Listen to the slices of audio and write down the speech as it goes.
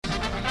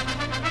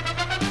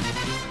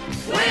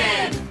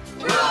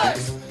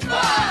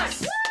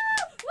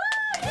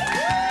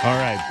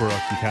Brooke.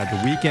 You've had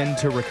the weekend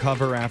to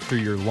recover after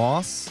your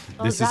loss.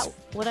 Oh, is that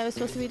what I was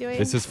supposed to be doing?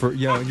 This is for,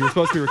 you were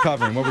supposed to be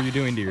recovering. What were you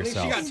doing to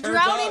yourself?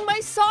 Drowning my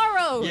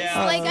sorrows.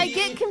 Yeah. Like, I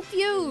get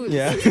confused.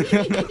 Yeah.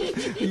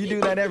 You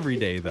do that every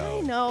day, though.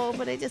 I know,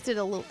 but I just did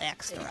a little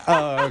extra.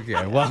 Oh,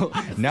 okay. Well,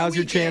 now's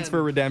your chance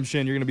for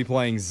redemption. You're going to be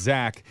playing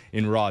Zach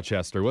in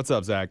Rochester. What's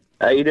up, Zach?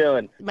 How you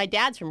doing? My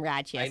dad's from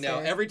Rochester. I know.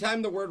 Every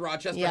time the word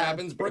Rochester Yeah.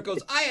 happens, Brooke goes,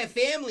 I have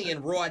family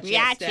in Rochester.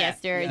 Rochester. Yeah,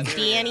 It's there you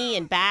Danny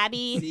and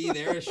Bobby. See,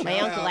 there's My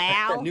Uncle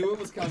Al. Knew it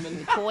was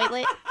coming.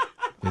 Toilet.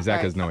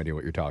 Zach has no idea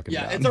what you're talking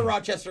Yeah, about. it's a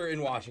Rochester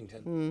in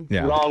Washington.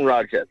 Yeah. Wrong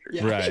Rochester.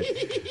 Yeah. Right.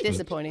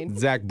 Disappointing.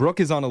 Zach,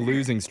 Brooke is on a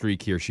losing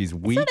streak here. She's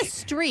weak. It's not a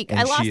streak. and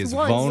I lost she is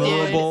once,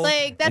 vulnerable, dude.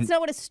 Like, that's and not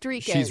what a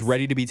streak is. She's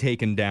ready to be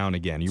taken down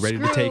again. You ready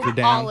Screw to take her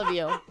down? all of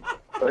you.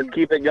 Let's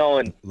keep it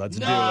going. Let's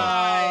do it.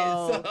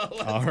 Nice.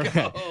 All right.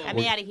 I'm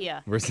out of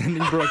here. We're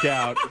sending Brooke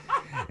out.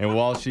 And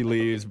while she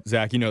leaves,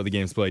 Zach, you know the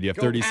game's played. You have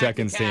Go 30 pack the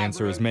seconds to cab,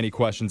 answer as Brooke. many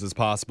questions as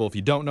possible. If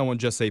you don't know one,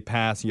 just say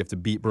pass. You have to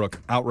beat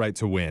Brooke outright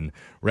to win.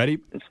 Ready?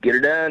 Let's get her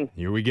done.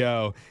 Here we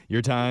go.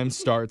 Your time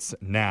starts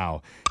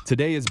now.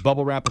 Today is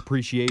Bubble Wrap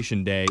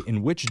Appreciation Day.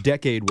 In which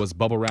decade was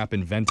bubble wrap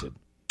invented?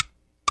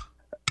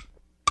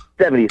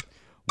 70s.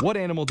 What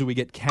animal do we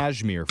get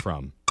cashmere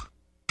from?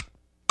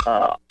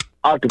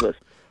 Octopus.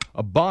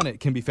 A bonnet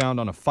can be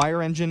found on a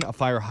fire engine, a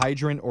fire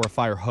hydrant, or a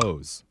fire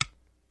hose.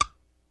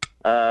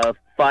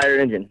 Fire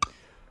engine.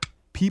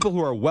 People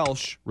who are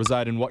Welsh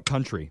reside in what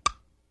country?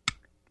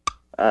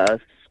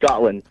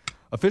 Scotland.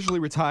 Officially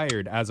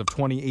retired as of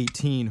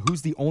 2018,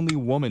 who's the only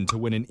woman to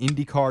win an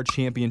IndyCar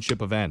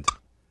championship event?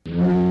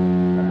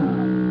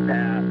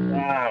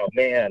 Oh,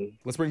 man.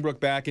 Let's bring Brooke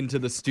back into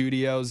the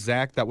studio.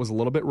 Zach, that was a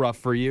little bit rough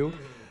for you,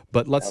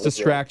 but let's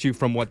distract you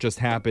from what just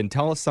happened.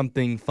 Tell us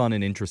something fun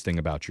and interesting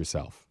about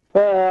yourself.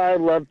 I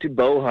love to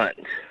bow hunt.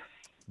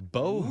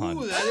 Bow hunt.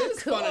 Ooh, that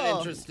is fun and Cool.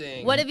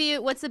 interesting.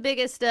 What's the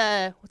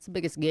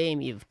biggest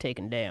game you've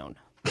taken down?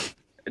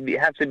 It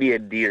has to be a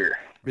deer.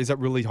 Is that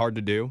really hard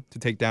to do, to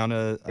take down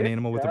an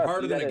animal with a...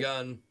 Harder than a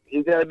gun.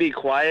 You gotta be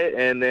quiet,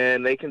 and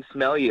then they can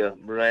smell you,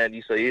 Brad.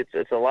 So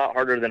it's a lot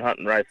harder than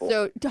hunting rifle.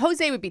 So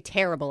Jose would be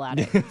terrible at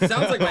it.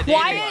 Sounds like my dating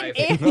Quiet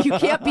life. and you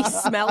can't be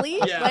smelly.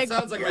 Yeah, like,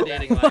 sounds like my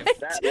dating life.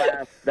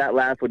 That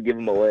laugh would give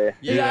them away.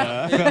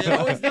 Yeah, it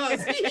always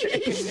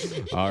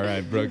does. All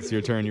right, Brooke, it's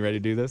your turn. You ready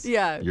to do this?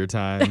 Yeah. Your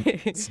time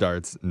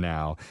starts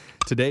now.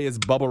 Today is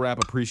Bubble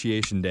Wrap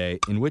Appreciation Day.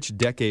 In which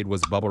decade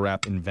was bubble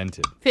wrap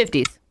invented?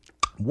 50s.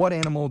 What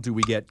animal do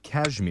we get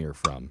cashmere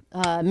from?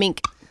 Mink.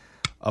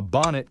 A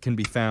bonnet can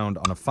be found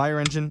on a fire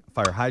engine,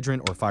 fire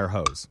hydrant, or fire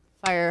hose.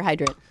 Fire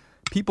hydrant.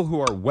 People who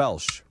are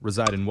Welsh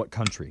reside in what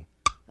country?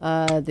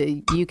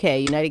 The UK,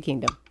 United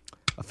Kingdom.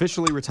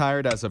 Officially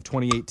retired as of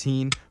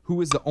 2018,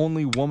 who is the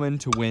only woman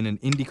to win an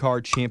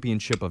IndyCar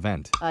championship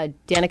event?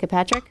 Danica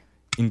Patrick.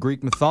 In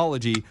Greek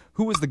mythology,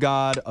 who is the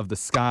god of the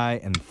sky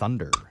and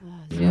thunder?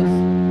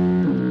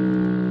 Zeus.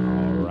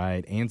 All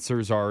right,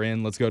 answers are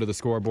in. Let's go to the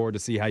scoreboard to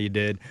see how you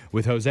did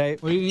with Jose.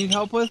 What do you need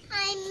help with?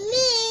 I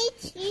need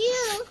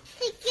you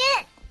to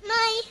get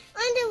my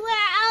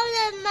underwear out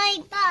of my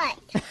butt.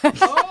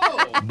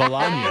 Oh,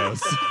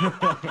 Bolaños.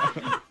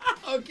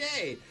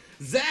 okay.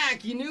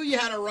 Zach, you knew you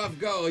had a rough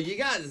go. You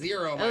got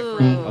 0, my Ooh.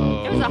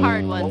 friend. It was a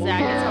hard one,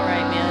 Zach. It's all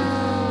right,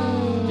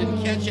 man.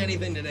 Didn't catch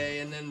anything today.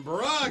 And then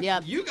Brooke,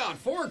 Yep. you got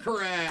 4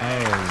 correct.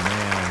 Oh,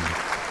 man.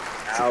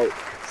 Out.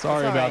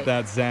 Sorry It's all about right.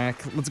 that, Zach.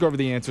 Let's go over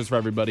the answers for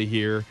everybody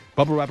here.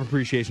 Bubble Wrap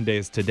Appreciation Day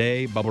is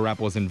today. Bubble wrap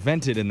was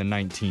invented in the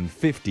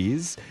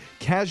 1950s.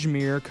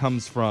 Cashmere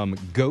comes from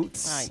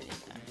goats. I did that.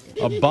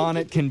 A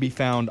bonnet can be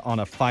found on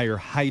a fire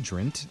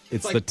hydrant.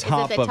 It's like- the Is it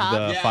top the of top?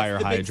 the Yeah, fire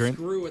it's the big hydrant.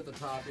 screw at the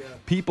top, yeah.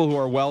 People who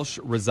are Welsh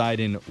reside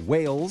in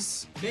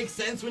Wales. Makes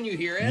sense when you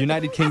hear it.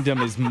 United Kingdom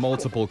is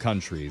multiple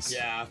countries.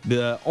 Yeah.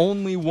 The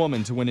only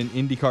woman to win an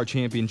IndyCar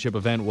championship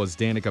event was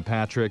Danica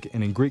Patrick,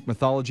 and in Greek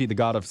mythology, the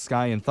god of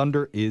sky and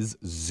thunder is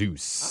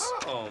Zeus.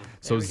 Oh,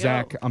 So, there we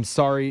Zach, go. I'm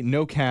sorry,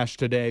 no cash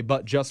today,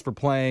 but just for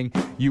playing,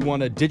 you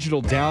won a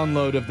digital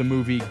download of the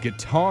movie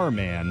Guitar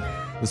Man,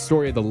 the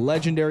story of the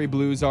legendary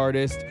blues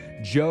artist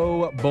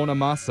Joe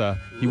Bonamassa.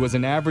 He was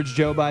an average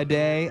Joe by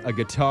day, a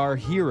guitar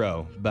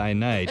hero by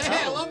night,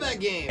 Hey, I love that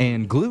game.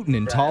 and gluten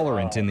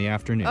intolerant in the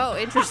afternoon. Oh,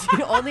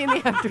 interesting. Only in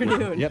the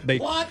afternoon. Yep, they.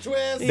 Plot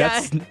twist.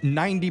 That's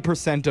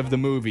 90% of the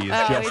movie is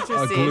Oh, just a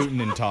interesting. gluten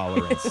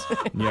intolerance.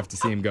 You have to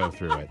see him go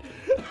through it.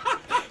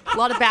 A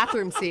lot of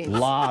bathroom scenes. A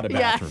lot of Yeah.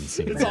 bathroom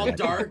scenes. It's all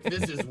dark.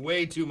 This is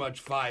way too much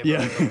fiber.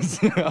 Yeah.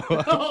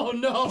 Oh,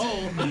 no.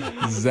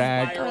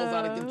 Zach, Spirals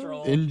out of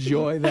control.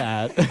 enjoy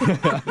that.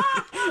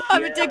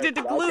 I'm addicted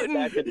to I'll get gluten.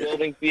 back to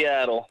building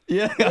Seattle.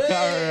 Yeah. All right,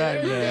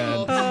 There we man.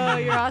 go. Oh,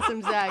 you're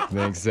awesome, Zach.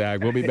 Thanks,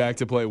 Zach. We'll be back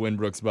to play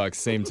Winbrooks Bucks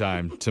same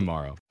time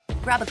tomorrow.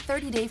 Grab a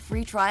 30-day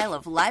free trial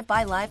of Live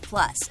by Live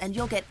Plus, and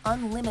you'll get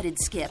unlimited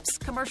skips,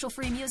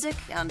 commercial-free music,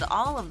 and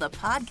all of the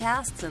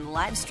podcasts and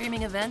live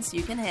streaming events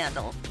you can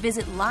handle.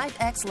 Visit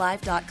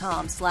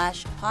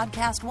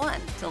livexlive.com/podcast1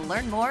 to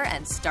learn more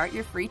and start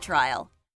your free trial.